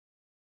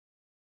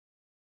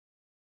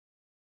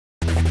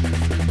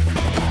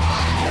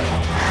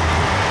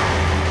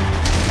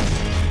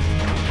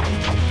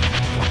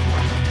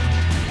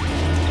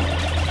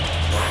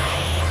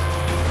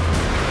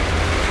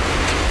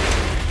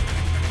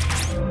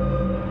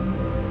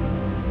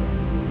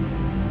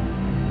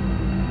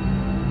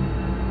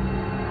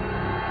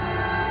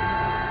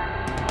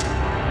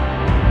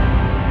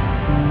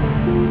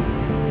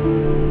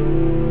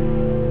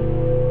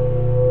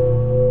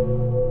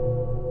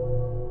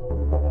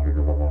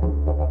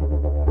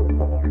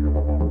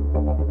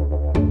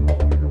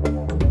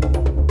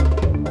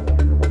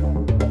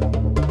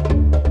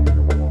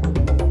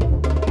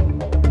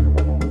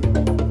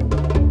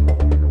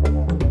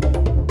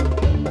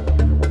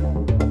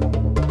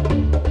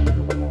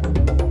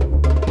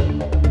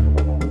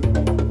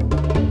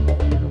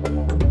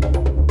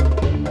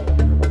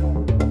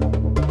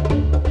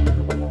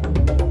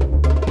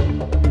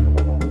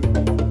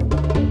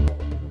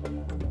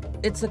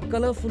It's a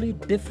colorfully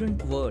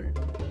different world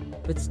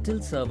which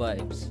still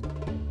survives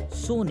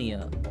so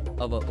near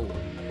our own.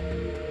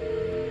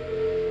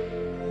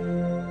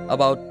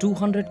 About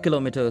 200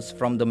 kilometers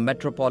from the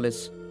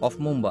metropolis of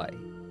Mumbai,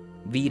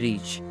 we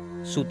reach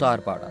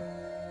Sutarpada,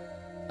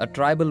 a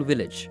tribal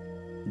village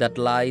that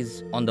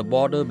lies on the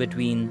border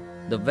between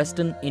the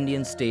western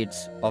Indian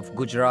states of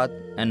Gujarat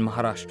and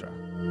Maharashtra.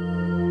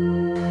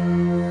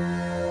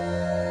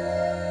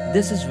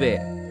 This is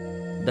where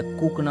the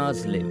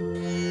Kukanas live.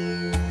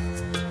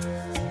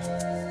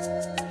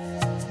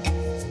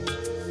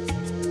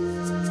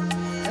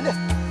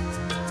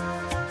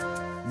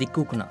 The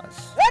Kukanas,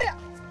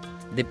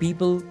 the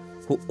people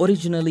who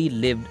originally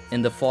lived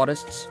in the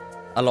forests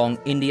along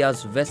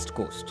India's west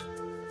coast,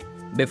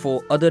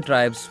 before other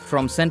tribes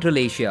from Central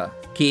Asia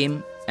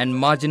came and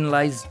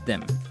marginalized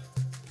them.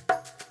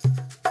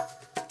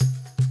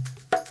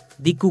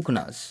 The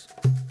Kukanas,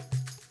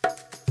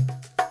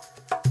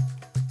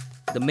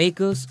 the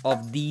makers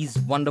of these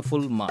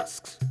wonderful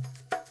masks,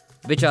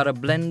 which are a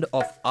blend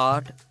of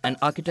art and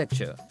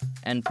architecture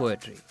and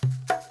poetry.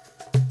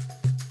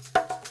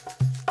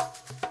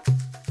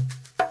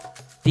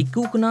 The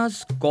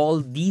Kukanas call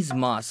these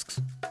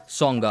masks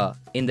Songa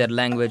in their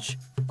language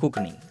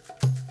Kukani.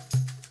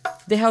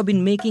 They have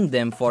been making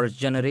them for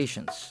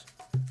generations.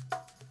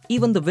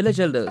 Even the village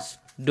elders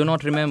do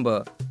not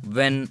remember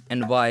when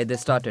and why they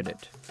started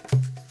it.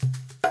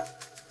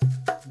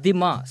 The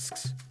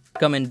masks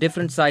come in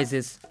different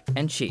sizes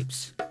and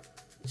shapes,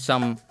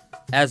 some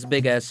as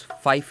big as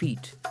 5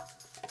 feet.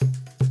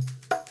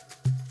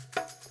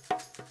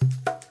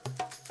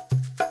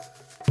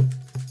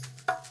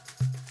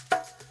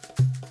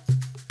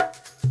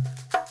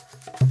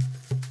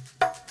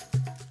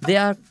 They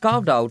are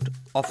carved out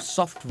of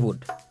soft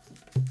wood,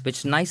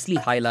 which nicely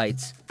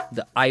highlights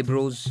the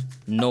eyebrows,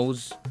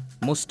 nose,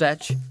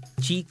 mustache,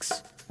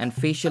 cheeks, and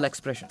facial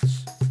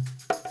expressions.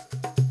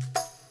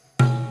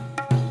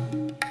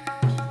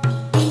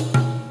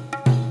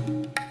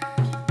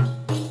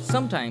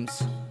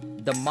 Sometimes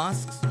the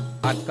masks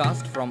are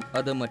cast from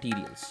other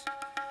materials,